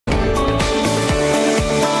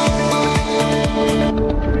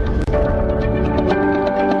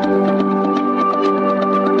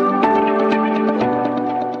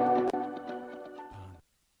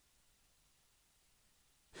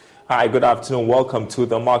Hi, good afternoon. Welcome to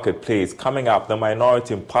the Marketplace. Coming up, the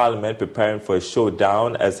minority in Parliament preparing for a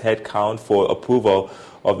showdown as headcount for approval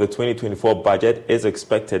of the 2024 budget is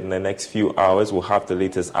expected in the next few hours. We'll have the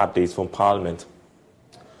latest updates from Parliament.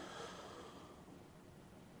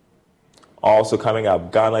 Also coming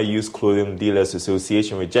up, Ghana Used Clothing Dealers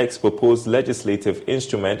Association rejects proposed legislative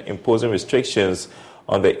instrument imposing restrictions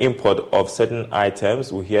on the import of certain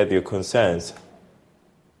items. We'll hear their concerns.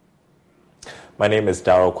 My name is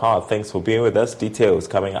Darryl Kwao. Thanks for being with us. Details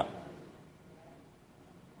coming up.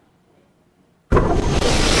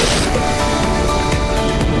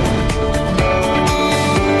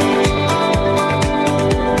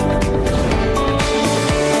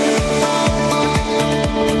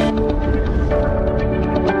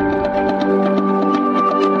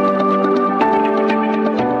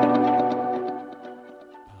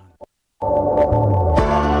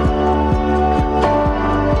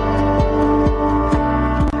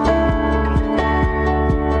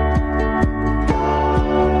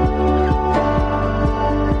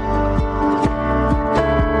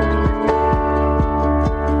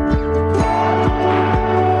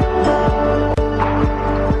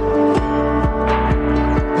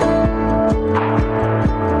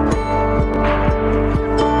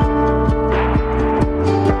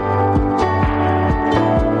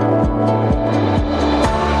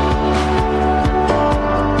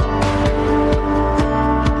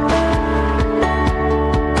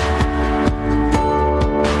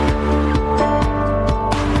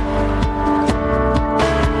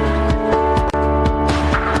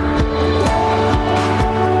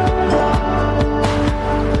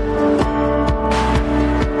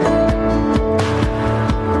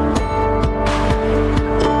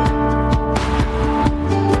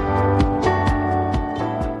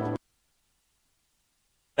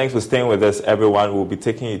 Thanks for staying with us, everyone. We'll be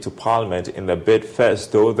taking you to Parliament in a bit.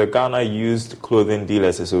 First, though, the Ghana Used Clothing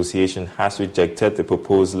Dealers Association has rejected the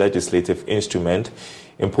proposed legislative instrument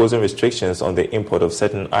imposing restrictions on the import of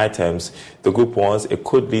certain items. The group warns it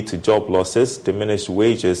could lead to job losses, diminished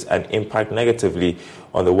wages, and impact negatively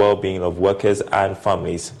on the well-being of workers and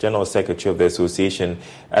families. General Secretary of the association,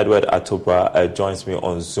 Edward Atobra, joins me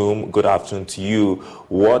on Zoom. Good afternoon to you.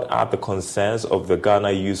 What are the concerns of the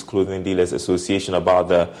Ghana Used Clothing Dealers Association about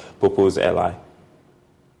the proposed LI?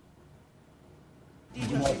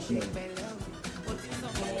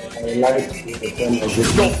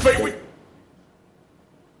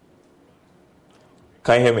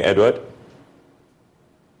 Can you hear me, Edward?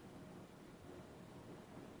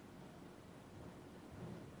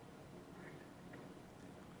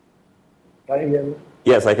 Can you hear me?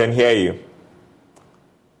 Yes, I can hear you.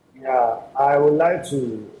 Yeah, I would like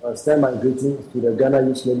to extend my greetings to the Ghana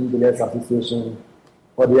Used Clothing Dealers Association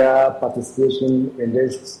for their participation in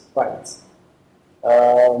this fight.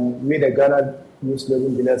 We, the Ghana Used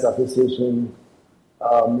Clothing Dealers Association,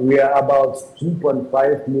 we are about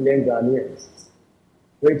 2.5 million Ghanaians,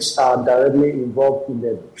 which are directly involved in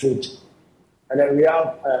the trade. And then we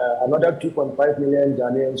have another 2.5 million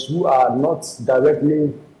Ghanaians who are not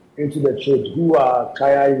directly into the trade, who are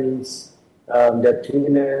kayayis, the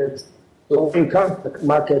trainers. So when you come to the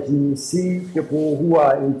market, you see people who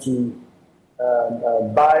are into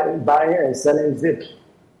buying and selling zip.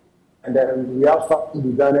 And then we have factory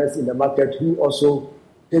designers in the market who also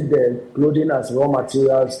take the clothing as raw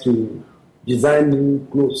materials to design new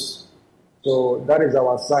clothes. So that is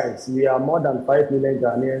our size. We are more than 5 million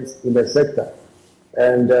Ghanaians in the sector.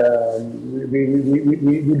 And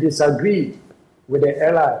we disagree with the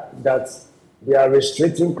LI that they are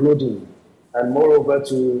restricting clothing. And moreover,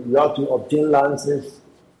 you have to obtain licenses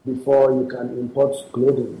before you can import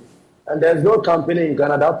clothing. And there's no company in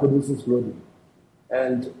Ghana that produces clothing.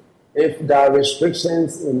 And if there are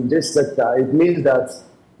restrictions in this sector, it means that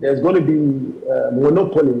there's going to be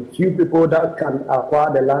monopoly. Few people that can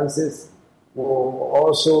acquire the licenses will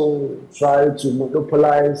also try to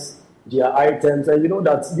monopolize their items. And you know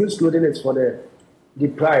that used clothing is for the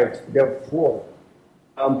deprived, the poor,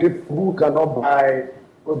 people who cannot buy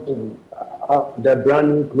clothing, the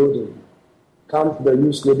brand new clothing, come to the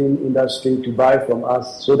used clothing industry to buy from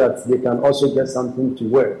us so that they can also get something to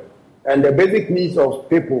wear. And the basic needs of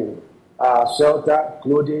people are shelter,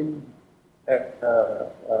 clothing,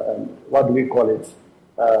 what do we call it?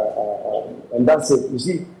 And that's it, you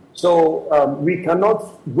see. So we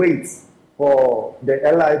cannot wait for the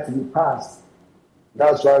LI to be passed.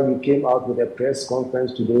 That's why we came out with a press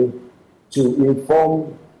conference today to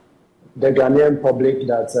inform the Ghanaian public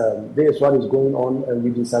that this is what is going on and we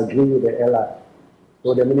disagree with the LI.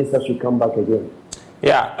 So the minister should come back again.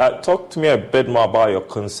 Yeah, talk to me a bit more about your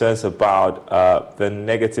concerns about the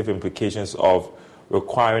negative implications of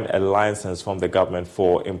requiring a license from the government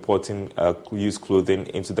for importing used clothing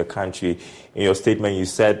into the country. In your statement, you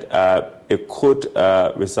said it could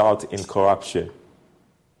result in corruption.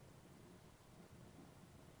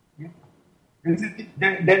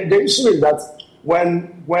 The issue is that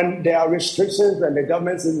when there are restrictions and the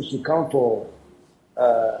government says you should come for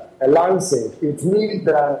a license, it means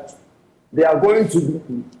that they are going to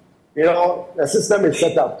be, the system is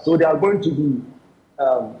set up. So there are going to be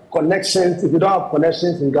connections. If you don't have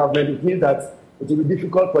connections in government, it means that it will be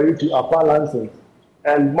difficult for you to apply license.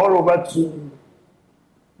 And moreover,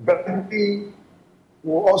 burglary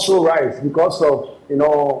will also rise because of,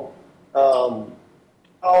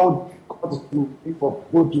 how people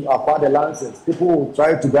go to apply the license. People will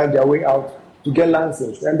try to drag their way out to get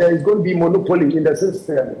license. And there is going to be monopoly in the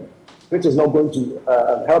system, which is not going to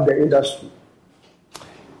help the industry.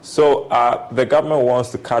 So the government wants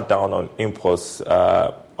to cut down on imports,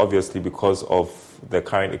 obviously because of the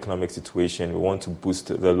current economic situation. We want to boost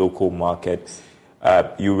the local market.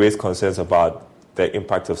 You raised concerns about the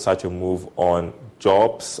impact of such a move on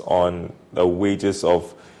jobs, on the wages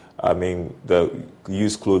of, the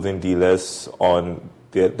used clothing dealers, on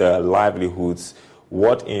their livelihoods.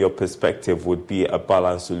 What, in your perspective, would be a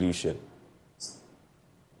balanced solution?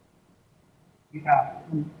 Yeah.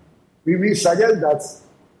 We suggest that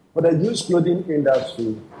for the used clothing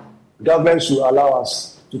industry, government should allow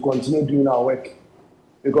us to continue doing our work,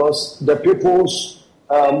 because the peoples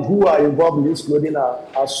who are involved in used clothing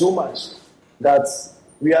are so much that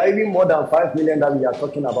we are even more than 5 million that we are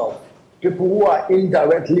talking about. People who are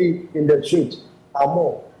indirectly in the trade are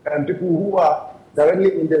more, and people who are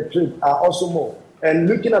directly in the trade are also more. And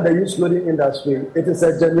looking at the used clothing industry, it is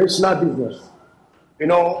a generational business.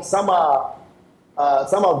 Some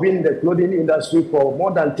have been in the clothing industry for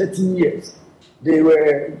more than 30 years. They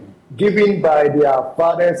were given by their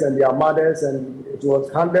fathers and their mothers, and it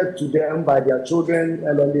was handed to them by their children,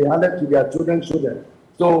 and then they handed to their children's children.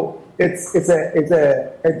 So it's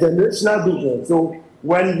a generational business. So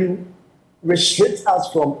when you restrict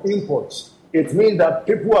us from imports, it means that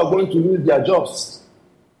people are going to lose their jobs.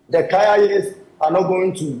 The carriers are not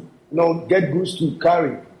going to get goods to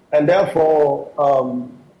carry, and therefore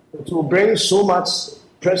it will bring so much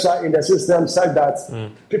pressure in the system such that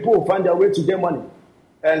people will find their way to get money,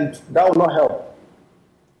 and that will not help.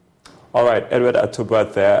 All right, Edward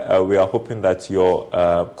Atuba there. We are hoping that your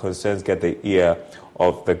concerns get the ear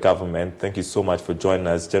of the government. Thank you so much for joining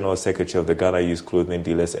us, General Secretary of the Ghana Used Clothing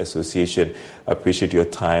Dealers Association. I appreciate your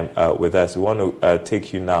time with us. We want to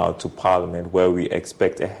take you now to Parliament, where we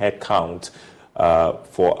expect a head count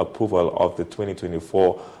for approval of the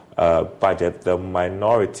 2024 budget. The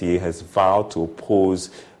minority has vowed to oppose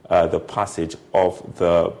the passage of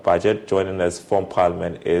the budget. Joining us from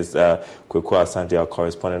Parliament is Kweku Asante, our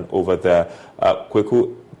correspondent over there.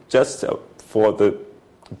 Kweku, just for the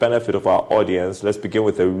benefit of our audience, let's begin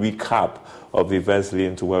with a recap of the events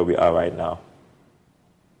leading to where we are right now.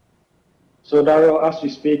 So, Daryl, as we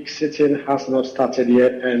speak, sitting has not started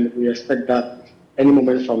yet, and we expect that any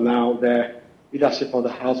moment from now, the leadership of the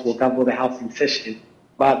House will gavel the House in session.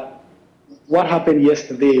 But what happened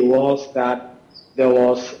yesterday was that there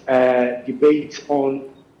was a debate on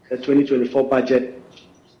the 2024 budget,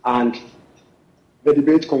 and the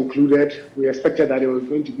debate concluded. We expected that there was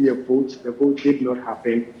going to be a vote. The vote did not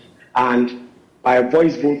happen, and by a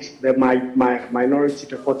voice vote, the minority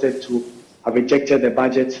purported to have rejected the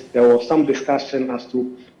budget. There was some discussion as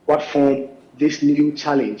to what form this new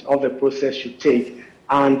challenge of the process should take,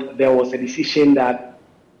 and there was a decision that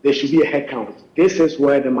there should be a head count. This is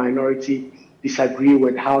where the minority disagree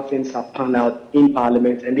with how things have panned out in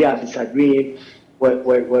Parliament, and they are disagreeing with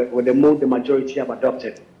the mode the majority have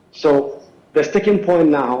adopted. So the sticking point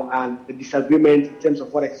now and the disagreement in terms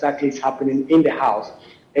of what exactly is happening in the House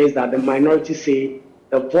is that the minority say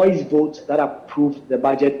the voice vote that approved the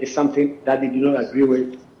budget is something that they do not agree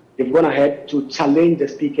with. They've gone ahead to challenge the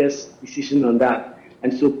Speaker's decision on that.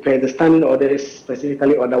 And so per the standing order,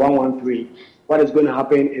 specifically Order 113, what is going to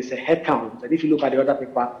happen is a head count. And if you look at the other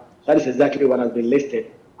paper, that is exactly what has been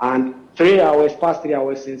listed. And past 3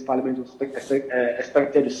 hours since Parliament was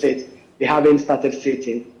expected to sit, they haven't started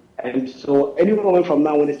sitting. And so any moment from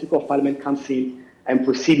now, when the Speaker of Parliament comes in and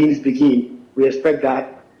proceedings begin, we expect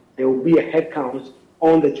that there will be a head count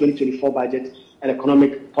on the 2024 budget and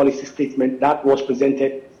economic policy statement that was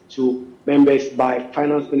presented to members by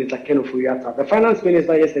Finance Minister Ken Ofori-Atta. The Finance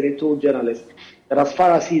Minister yesterday told journalists that as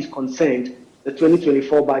far as he is concerned, the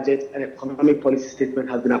 2024 budget and economic policy statement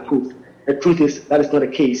has been approved. The truth is that is not the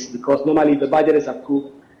case, because normally if the budget is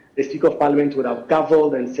approved, the Speaker of Parliament would have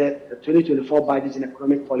gavelled and said the 2024 budget and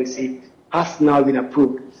economic policy has now been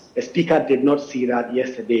approved. The Speaker did not see that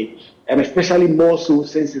yesterday, and especially more so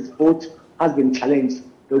since his vote has been challenged.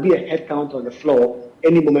 There will be a head count on the floor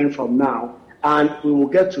any moment from now, and we will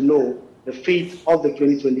get to know the fate of the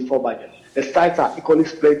 2024 budget. The sides are equally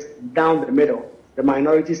split down the middle. The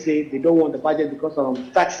minority say they don't want the budget because of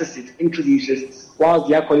taxes it introduces, while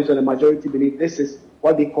their colleagues on the majority believe this is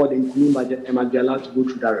what they call the including budget and must be allowed to go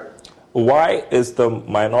through that route. Why is the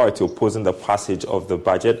minority opposing the passage of the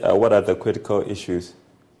budget? What are the critical issues?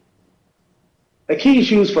 The key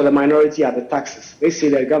issues for the minority are the taxes. They say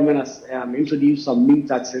the government has introduced some new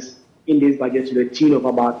taxes in this budget to the tune of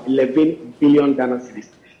about 11 billion Ghana cedis.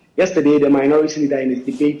 Yesterday, the minority leader in his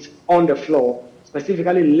debate on the floor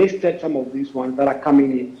specifically listed some of these ones that are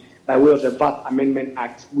coming in by way of the VAT Amendment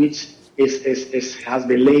Act, which has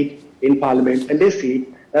been laid in Parliament. And they say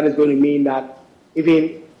that is going to mean that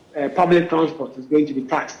even public transport is going to be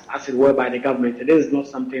taxed, as it were, by the government. And this is not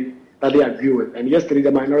something that they agree with. And yesterday,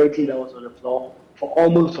 the minority that was on the floor for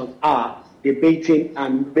almost an hour, debating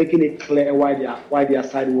and making it clear why their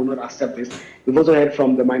side will not accept this. We've also heard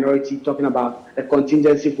from the minority talking about the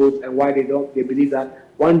contingency vote and why they believe that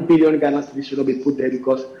 1 billion Ghana cedis should not be put there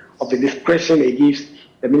because of the discretion it gives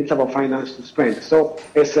the Minister for Finance to spend. So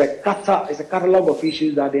it's a catalog of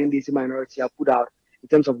issues that the NDC minority have put out in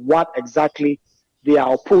terms of what exactly they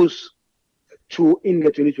are opposed to in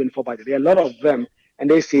the 2024 budget. There are a lot of them. And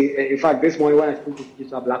they say, in fact, this morning when I spoke to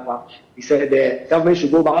Mr. Blackwell, he said the government should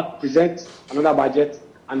go back, present another budget,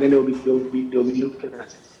 and then they'll be looking at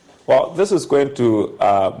it. Well, this is going to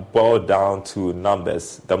boil down to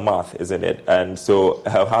numbers, the math, isn't it? And so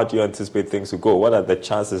how do you anticipate things to go? What are the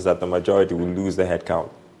chances that the majority will lose the head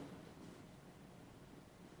count?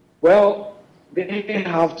 Well, they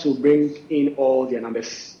have to bring in all their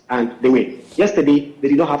numbers, and they will. Yesterday, they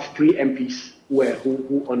did not have 3 MPs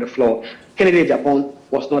who on the floor. Kennedy Japan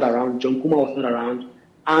was not around, John Kuma was not around,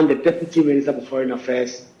 and the Deputy Minister for Foreign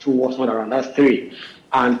Affairs too was not around. That's 3.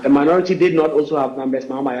 And the minority did not also have numbers.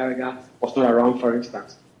 Mahama Yariga was not around, for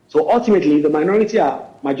instance. So ultimately, the majority are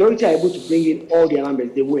able to bring in all their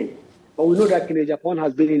numbers, they win. But we know that Kennedy Japan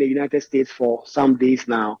has been in the United States for some days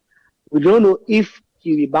now. We don't know if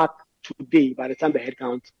he'll be back today by the time the head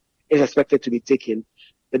count is expected to be taken.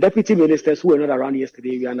 The deputy ministers who were not around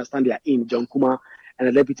yesterday, we understand they are in, John Kuma and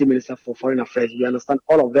the Deputy Minister for Foreign Affairs. We understand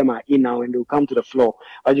all of them are in now and they'll come to the floor.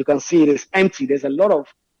 As you can see, it is empty. There's a lot of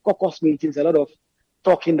caucus meetings, a lot of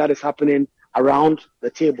talking that is happening around the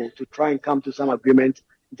table to try and come to some agreement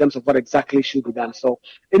in terms of what exactly should be done. So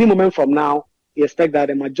any moment from now, we expect that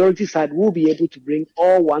the majority side will be able to bring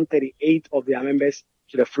all 138 of their members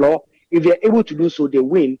to the floor. If they're able to do so, they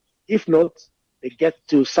win. If not, they get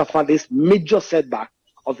to suffer this major setback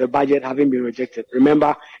of the budget having been rejected.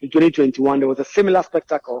 Remember, in 2021, there was a similar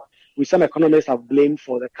spectacle which some economists have blamed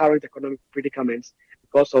for the current economic predicaments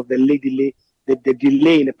because of the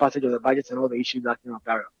delay in the passage of the budget and all the issues that came up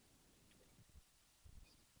there.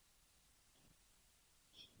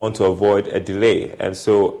 Want to avoid a delay. And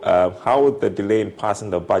so how would the delay in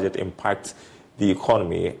passing the budget impact the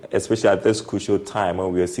economy, especially at this crucial time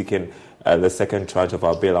when we are seeking the second tranche of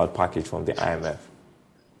our bailout package from the IMF?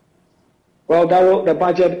 Well, the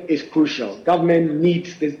budget is crucial. Government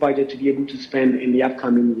needs this budget to be able to spend in the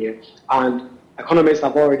upcoming year. And economists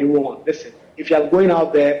have already warned, listen, if you are going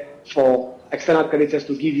out there for external creditors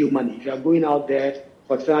to give you money, if you are going out there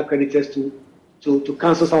for external creditors to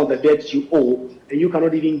cancel some of the debts you owe, and you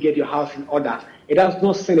cannot even get your house in order, it does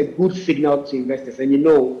not send a good signal to investors. And you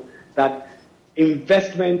know that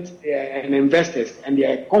investment and investors and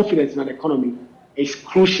their confidence in an economy is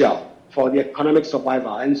crucial for the economic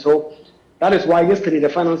survival. And so that is why yesterday the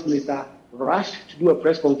finance minister rushed to do a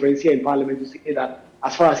press conference here in Parliament to say that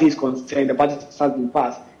as far as he is concerned, the budget has been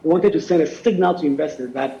passed. He wanted to send a signal to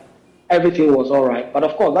investors that everything was all right. But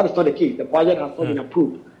of course, that is not the case. The budget has not been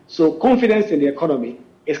approved. So confidence in the economy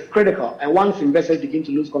is critical. And once investors begin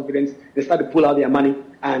to lose confidence, they start to pull out their money,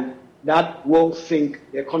 and that will sink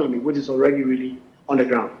the economy, which is already really on the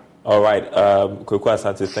ground. All right. Kwaku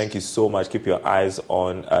Asante, thank you so much. Keep your eyes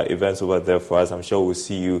on events over there for us. I'm sure we'll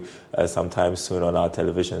see you sometime soon on our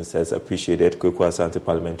television sets. Appreciate it. Kwaku Asante,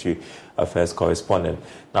 Parliamentary Affairs Correspondent.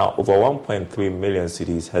 Now, over 1.3 million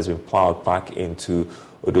cedis has been plowed back into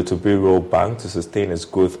Odotobiri Road Bank to sustain its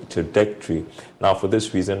growth trajectory. Now, for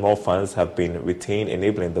this reason, more funds have been retained,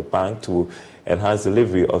 enabling the bank to enhance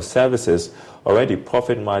delivery of services. Already,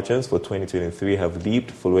 profit margins for 2023 have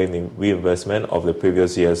leaped following the reinvestment of the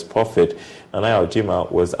previous year's profit. Nana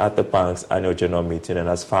Ojima was at the bank's annual general meeting and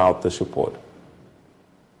has filed this report.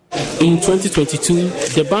 In 2022,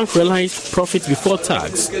 the bank realized profit before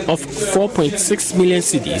tax of 4.6 million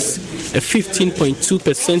cedis, a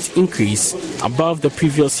 15.2% increase above the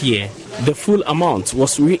previous year. The full amount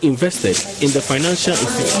was reinvested in the financial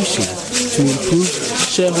institution to improve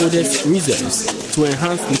shareholders' reserves to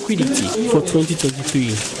enhance liquidity for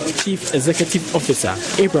 2023. Chief Executive Officer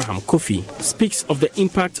Abraham Kofi speaks of the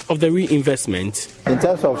impact of the reinvestment. In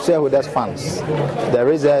terms of shareholders' funds, the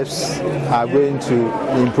reserves are going to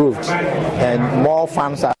improve and more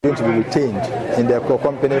funds are going to be retained in the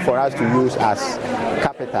company for us to use as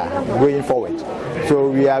capital going forward. So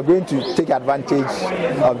we are going to take advantage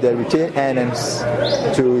of the retained earnings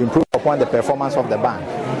to improve upon the performance of the bank,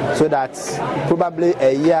 so that probably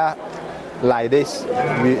a year like this,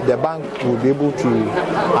 the bank will be able to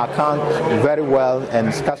account very well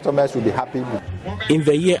and customers will be happy. In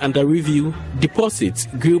the year under review, deposits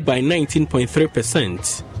grew by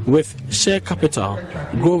 19.3%, with share capital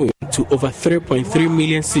growing to over 3.3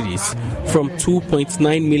 million cedis from 2.9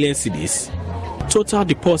 million cedis. Total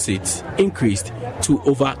deposits increased to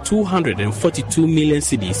over 242 million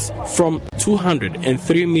cedis from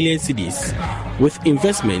 203 million cedis, with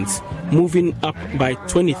investments moving up by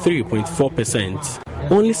 23.4%.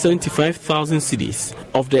 Only 75,000 cedis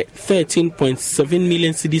of the 13.7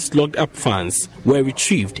 million cedis locked up funds were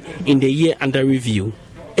retrieved in the year under review.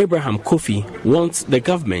 Abraham Kofi wants the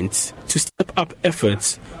government to step up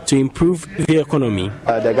efforts to improve the economy.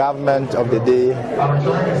 The government of the day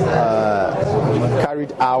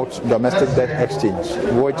carried out domestic debt exchange,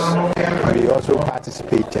 which we also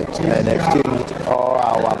participated and exchanged all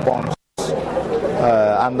our bonds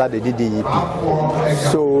under the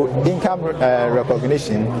DDEP. So income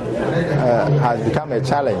recognition has become a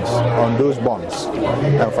challenge on those bonds.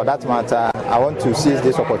 And for that matter, I want to seize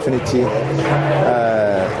this opportunity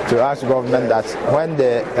to ask government that when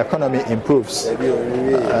the economy improves,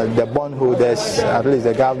 the bondholders, at least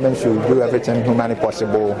the government, should do everything humanly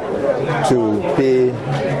possible to pay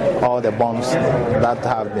all the bonds that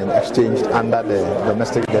have been exchanged under the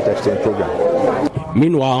domestic debt exchange program.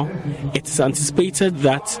 Meanwhile, it is anticipated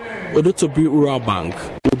that Odotobri Rural Bank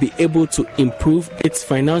will be able to improve its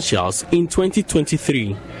financials in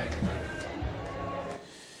 2023.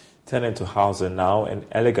 Turning to housing now, and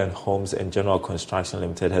Elegant Homes and General Construction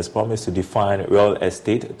Limited has promised to define real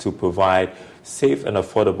estate to provide safe and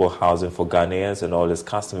affordable housing for Ghanaians and all its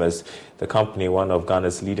customers. The company, one of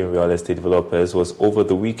Ghana's leading real estate developers, was over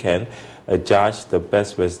the weekend adjudged the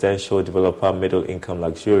best residential developer middle income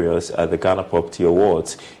luxurious at the Ghana Property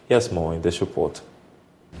Awards. Here's more in this report.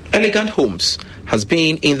 Elegant Homes has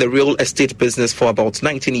been in the real estate business for about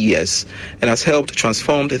 19 years and has helped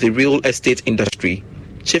transform the real estate industry.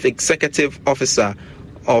 Chief Executive Officer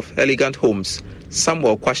of Elegant Homes,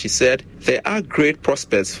 Samuel Kwashi, said there are great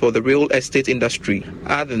prospects for the real estate industry.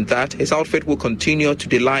 Other than that, his outfit will continue to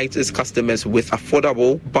delight its customers with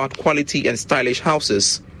affordable but quality and stylish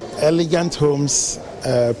houses. Elegant Homes,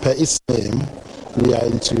 per its name, we are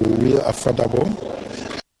into real affordable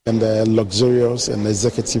and luxurious and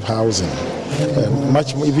executive housing.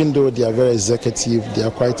 Much more, even though they are very executive, they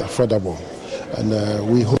are quite affordable. And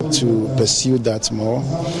we hope to pursue that more.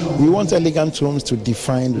 We want Elegant Homes to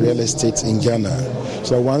define real estate in Ghana.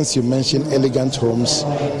 So once you mention Elegant Homes,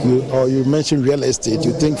 you mention real estate,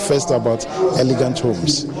 you think first about Elegant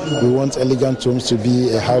Homes. We want Elegant Homes to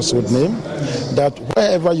be a household name, that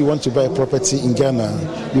wherever you want to buy a property in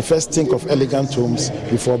Ghana, you first think of Elegant Homes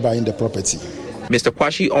before buying the property. Mr.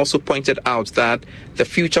 Kwashi also pointed out that the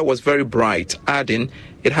future was very bright, adding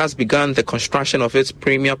it has begun the construction of its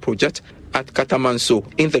premier project at Katamanso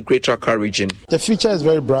in the Greater Accra region. The future is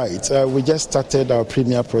very bright. We just started our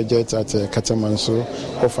premier project at Katamanso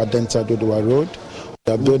off Adenta Dodowa Road.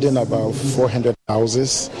 We are building about 400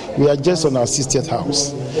 houses. We are just on our 60th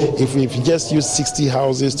house. If we just use 60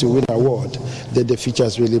 houses to win an award, then the future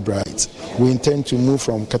is really bright. We intend to move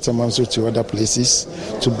from Katamanso to other places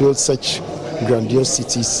to build such grandiose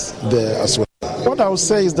cities there as well. What I would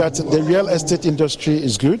say is that the real estate industry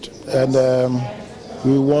is good, and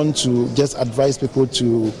we want to just advise people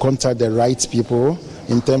to contact the right people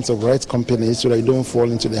in terms of right companies so that you don't fall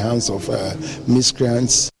into the hands of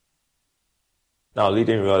miscreants. Now,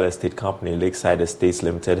 leading real estate company Lakeside Estates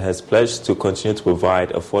Limited has pledged to continue to provide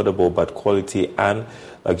affordable but quality and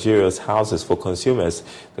luxurious houses for consumers.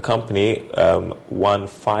 The company won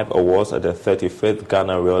 5 awards at the 35th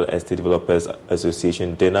Ghana Real Estate Developers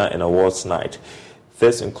Association Dinner and Awards Night.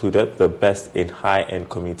 This included the Best in High-End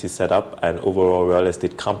Community Setup and Overall Real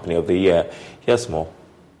Estate Company of the Year. Here's more.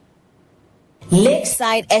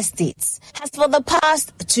 Lakeside Estates has for the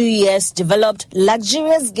past 2 years developed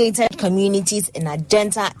luxurious gated communities in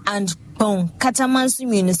Adenta and Pong, Katamanso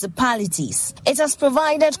municipalities. It has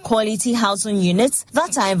provided quality housing units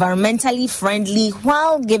that are environmentally friendly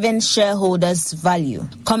while giving shareholders value.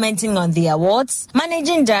 Commenting on the awards,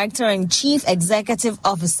 Managing Director and Chief Executive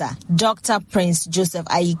Officer Dr. Prince Joseph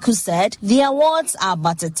Ayiku said the awards are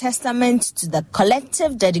but a testament to the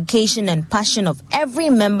collective dedication and passion of every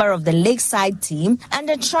member of the Lakeside team and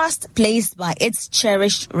the trust placed by its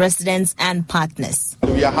cherished residents and partners.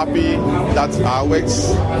 We are happy that our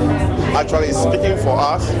works actually is speaking for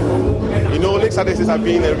us. You know, Lakeside Estates have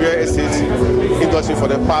been in the real estate industry for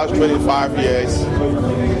the past 25 years,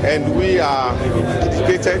 and we are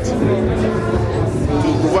dedicated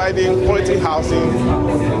to providing quality housing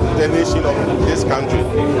to the nation of this country.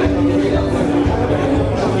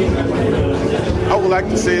 I would like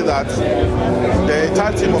to say that the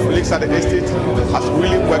entire team of Lakeside Estate has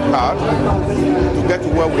really worked hard to get to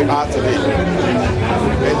where we are today.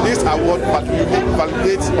 And this award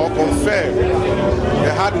validates or confirms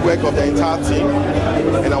the hard work of the entire team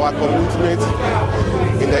and our commitment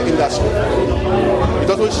in the industry. It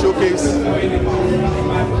also showcases,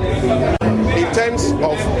 in terms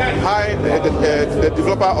of the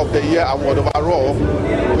Developer of the Year award overall,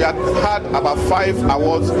 we have had about 5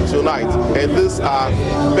 awards tonight, and these are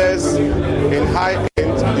best in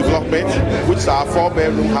high-end development, which is our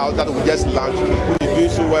 4-bedroom house that we just launched, which is doing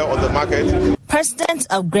so well on the market. President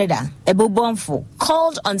of Greda, Ebo Bonfo,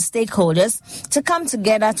 called on stakeholders to come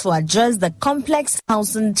together to address the complex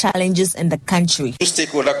housing challenges in the country.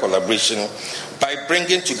 Stakeholder collaboration by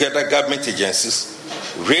bringing together government agencies,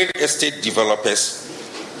 real estate developers,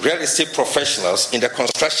 real estate professionals in the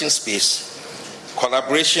construction space.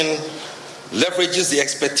 Collaboration leverages the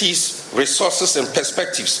expertise, resources, and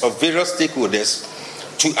perspectives of various stakeholders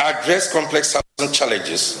to address complex housing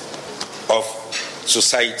challenges of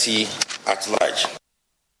society at large.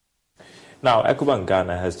 Now, Ecobank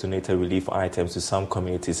Ghana has donated relief items to some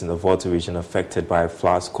communities in the Volta region affected by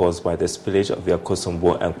floods caused by the spillage of the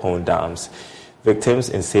Akosombo and Pond dams. Victims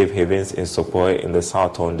in safe havens in Sopoi in the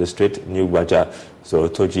South Town District, New Gbaja,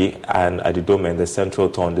 Zorotoji, and Adidome in the Central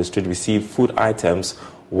Town District received food items,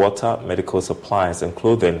 water, medical supplies, and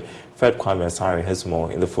clothing. Fred Kwame Asari has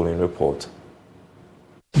more in the following report.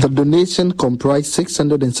 The donation comprised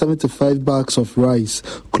 675 bags of rice,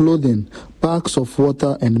 clothing, bags of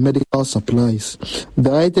water, and medical supplies.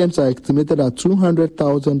 The items are estimated at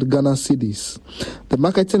 200,000 Ghana cedis. The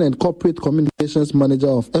Marketing and Corporate Communications Manager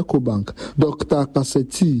of Ecobank, Dr.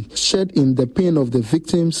 Kaseti, shared in the pain of the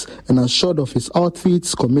victims and assured of his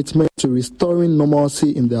outfit's commitment to restoring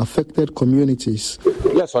normalcy in the affected communities.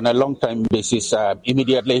 Yes, on a long-term basis,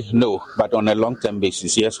 immediately no, but on a long-term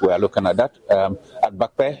basis, yes, we are looking at that. At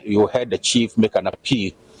Bakpe, you heard the chief make an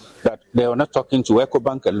appeal that they are not talking to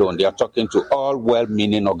Ecobank alone, they are talking to all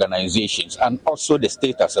well-meaning organizations and also the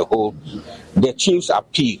state as a whole. The chief's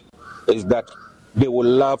appeal is that they would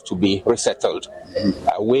love to be resettled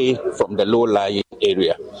away from the low-lying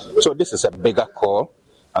area. So this is a bigger call,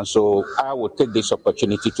 and so I will take this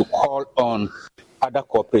opportunity to call on other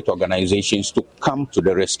corporate organizations to come to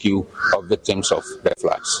the rescue of victims of the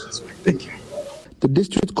floods. Thank you. The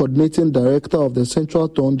district coordinating director of the Central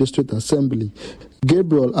Town District Assembly,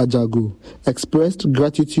 Gabriel Ajagu, expressed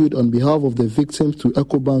gratitude on behalf of the victims to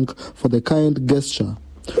Ecobank for the kind gesture.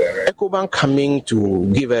 Ecobank coming to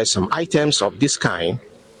give us some items of this kind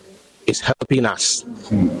is helping us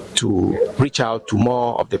to reach out to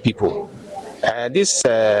more of the people. This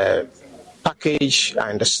package,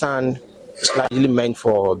 I understand, is largely meant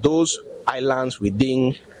for those islands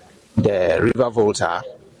within the River Volta,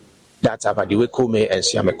 that's Abadiwe-Kome and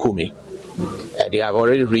Siame-Kome. They have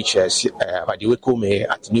already reached Abadiwe-Kome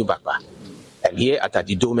at New Bakpa. And here at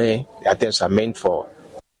Adidome, the items are meant for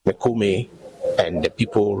Mekome and the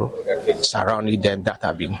people surrounding them that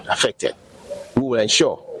have been affected. We will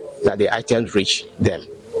ensure that the items reach them.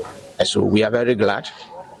 And so we are very glad.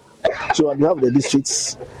 So on behalf of the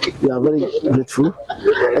districts, we are very grateful,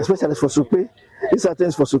 especially for Supe. These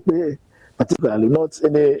items for Supe, particularly, not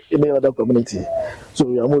any other community. So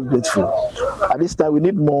we are most grateful. At this time, we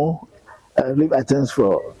need more relief items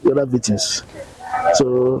for the other victims.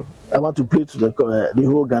 So I want to plead to the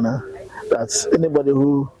whole Ghana that anybody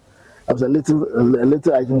who has a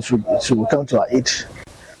little item should come to our aid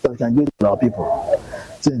so we can give it to our people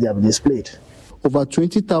since they have been displayed. Over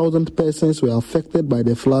 20,000 persons were affected by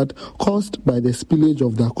the flood caused by the spillage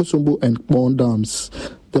of the Akosombo and Pond dams.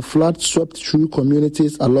 The flood swept through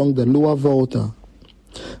communities along the lower Volta.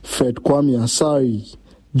 Fred Kwame Asari,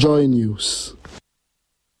 Joy News.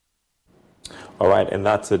 All right, and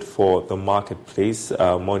that's it for the marketplace.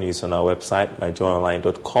 More news on our website,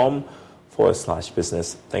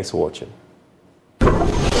 myjoyonline.com/business. Thanks for watching.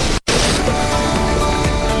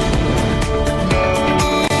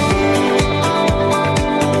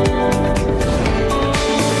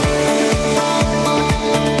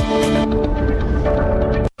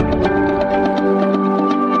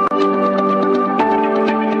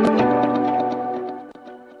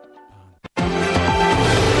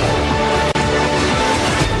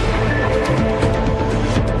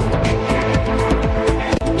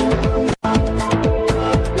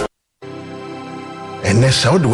 mɛsɛ